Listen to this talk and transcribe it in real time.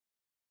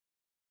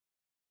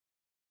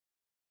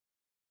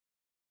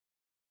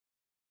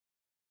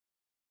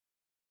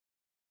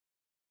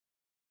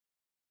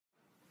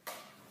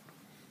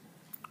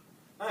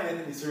Hi,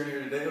 Anthony Stern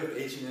here today with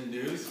H&N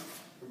News,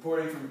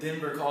 reporting from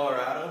Denver,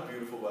 Colorado.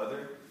 Beautiful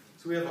weather.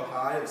 So we have a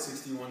high of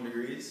 61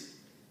 degrees.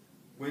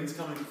 Winds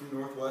coming from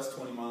northwest,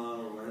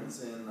 20-mile-an-hour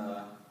winds, and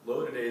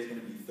low today is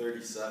going to be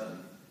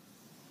 37.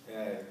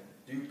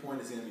 Dew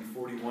point is going to be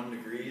 41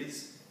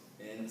 degrees,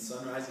 and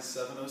sunrise is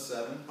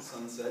 7:07,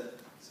 sunset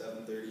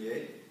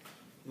 7:38.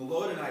 The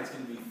low tonight is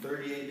going to be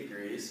 38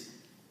 degrees,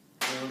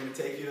 and we're going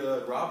to take you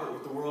to Robert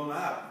with the world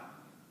map.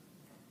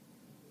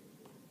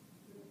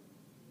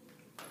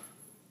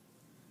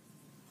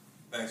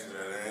 Thanks for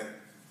that, Ed.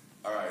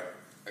 Alright,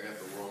 I got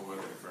the world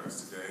weather for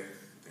us today,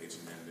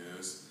 H&N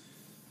News.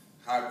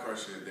 High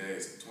pressure today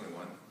is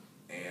 21,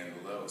 and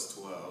the low is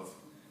 12.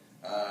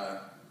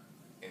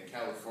 In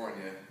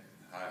California,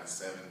 high of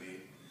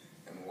 70.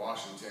 In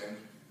Washington,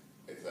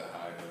 it's a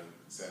high of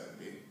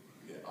 70,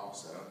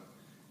 also.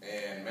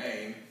 And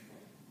Maine,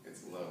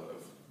 it's a low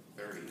of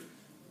 30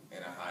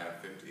 and a high of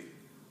 50.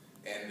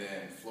 And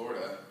then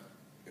Florida,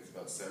 it's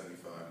about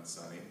 75 and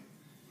sunny.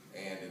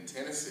 And in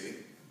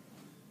Tennessee,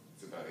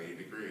 it's about 80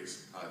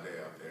 degrees. Hot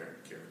day out there.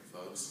 Careful,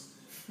 folks.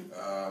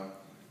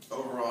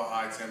 Overall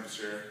high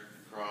temperature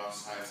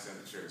across, highest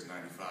temperature is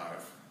 95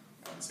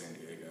 out in San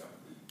Diego.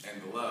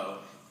 And the low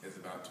is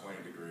about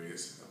 20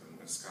 degrees up in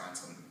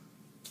Wisconsin.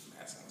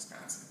 That's in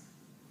Wisconsin.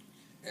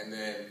 And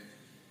then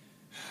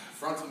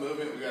frontal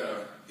movement, we got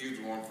a huge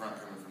warm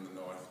front coming from the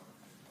north.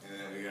 And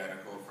then we got a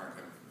cold front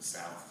coming from the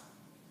south.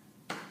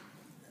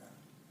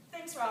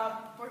 Thanks,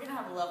 Rob. We're going to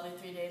have a lovely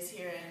 3 days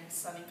here in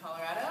sunny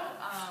Colorado.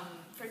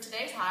 For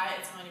today's high,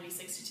 it's going to be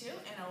 62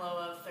 and a low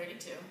of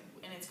 32,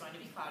 and it's going to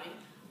be cloudy.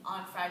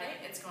 On Friday,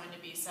 it's going to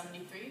be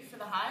 73 for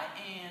the high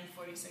and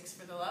 46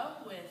 for the low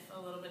with a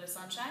little bit of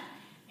sunshine.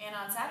 And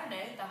on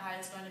Saturday, the high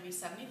is going to be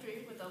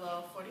 73 with a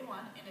low of 41,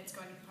 and it's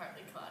going to be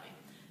partly cloudy.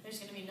 There's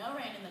going to be no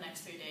rain in the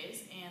next 3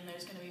 days, and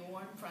there's going to be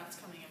warm fronts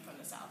coming in from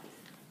the south.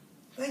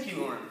 Thank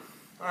you, Lauren.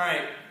 All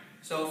right.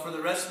 So for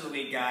the rest of the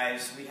week,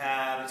 guys, it's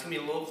going to be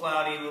a little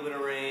cloudy, a little bit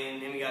of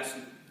rain, and we got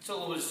still a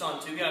little bit of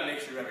sun too. We got a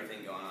mixture of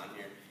everything going on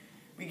here.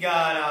 We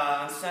got,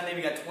 on Sunday,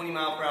 we got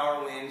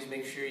 20-mile-per-hour winds.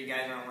 Make sure you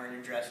guys aren't wearing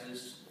your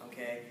dresses,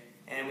 okay?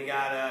 And we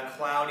got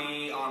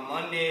cloudy on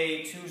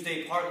Monday,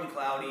 Tuesday, partly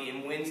cloudy,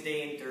 and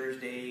Wednesday and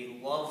Thursday,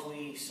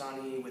 lovely,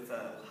 sunny with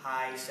a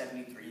high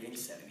 73 and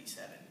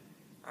 77.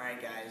 All right,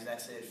 guys,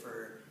 that's it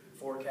for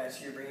forecast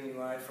here, bringing you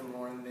live from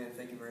Lauren and Ben.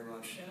 Thank you very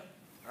much. Yep.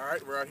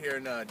 Alright, we're out here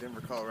in Denver,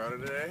 Colorado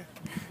today.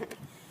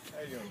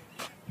 How you doing?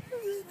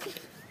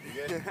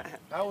 You good?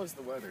 How was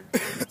the weather?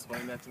 Can you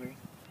explain that to me?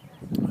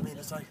 I mean,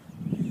 it's like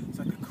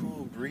a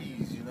cool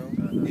breeze, you know?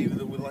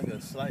 Even with like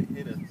a slight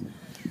hit of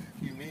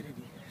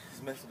humidity.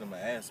 It's messing with my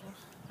asthma.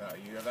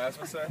 You have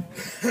asthma,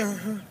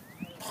 sir?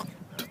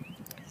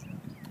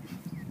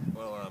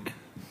 Well,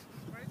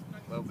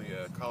 lovely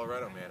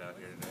Colorado man out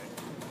here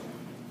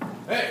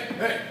today.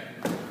 Hey!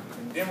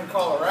 In Denver,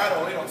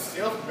 Colorado, we don't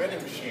steal from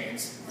vending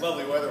machines.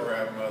 Lovely weather we're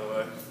having, by the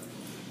way.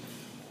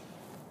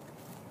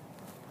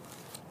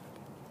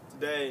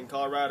 Today in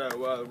Colorado,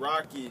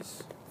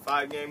 Rockies,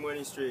 5-game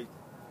winning streak.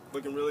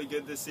 Looking really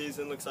good this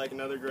season. Looks like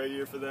another great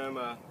year for them.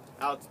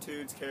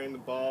 Altitude's carrying the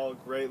ball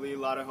greatly. A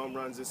lot of home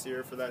runs this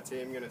year for that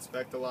team. Going to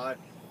expect a lot.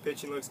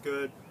 Pitching looks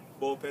good.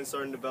 Bullpen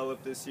starting to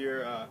develop this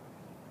year.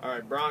 All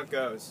right,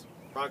 Broncos.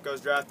 Broncos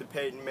drafted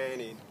Peyton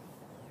Manning.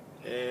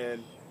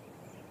 And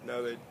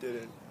no, they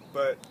didn't.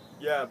 But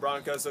yeah,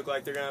 Broncos look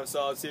like they're going to have a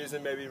solid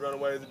season. Maybe run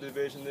away with the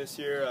division this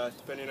year,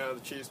 depending on how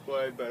the Chiefs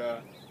play.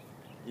 But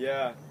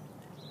yeah.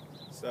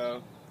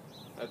 So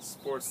that's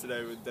sports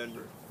today with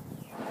Denver.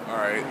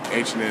 Alright,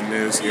 H&N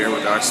News here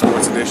with our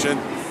sports edition.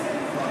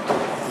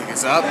 Kick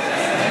us up.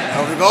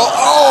 Over the goal.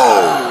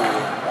 Oh!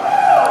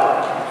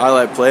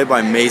 Highlight play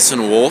by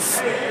Mason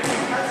Wolf.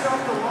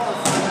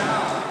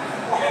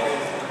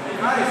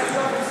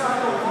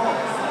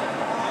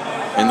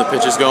 And the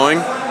pitch is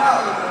going.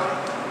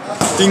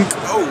 Dink.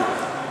 Oh!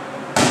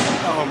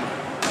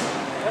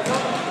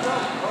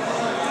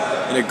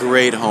 And a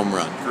great home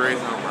run. Great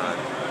home run.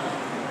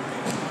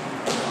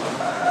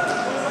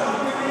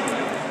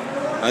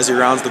 As he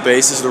rounds the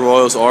bases, the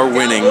Royals are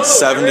winning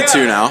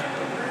 7-2 now.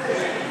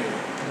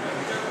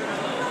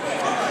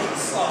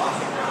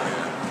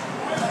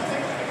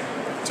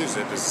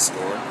 2-zip is the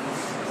score.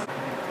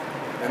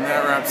 And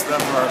that wraps it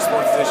up for our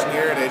sports edition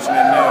here at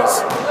H&N News.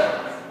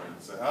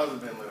 So how's it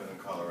been living in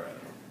Colorado?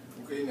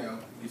 Okay, now,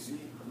 you see,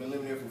 I've been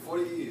living there for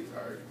 40 years,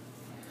 all right?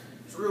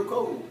 It's real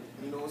cold.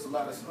 You know, it's a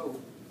lot of snow.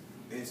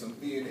 There's some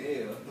fear in the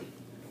air.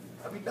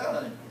 I'll be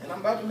dying, and I'm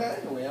about to die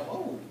anyway. I'm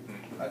old.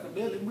 I can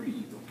barely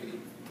breathe, okay?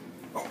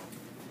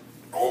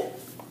 Oh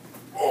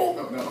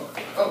no.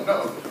 Oh no.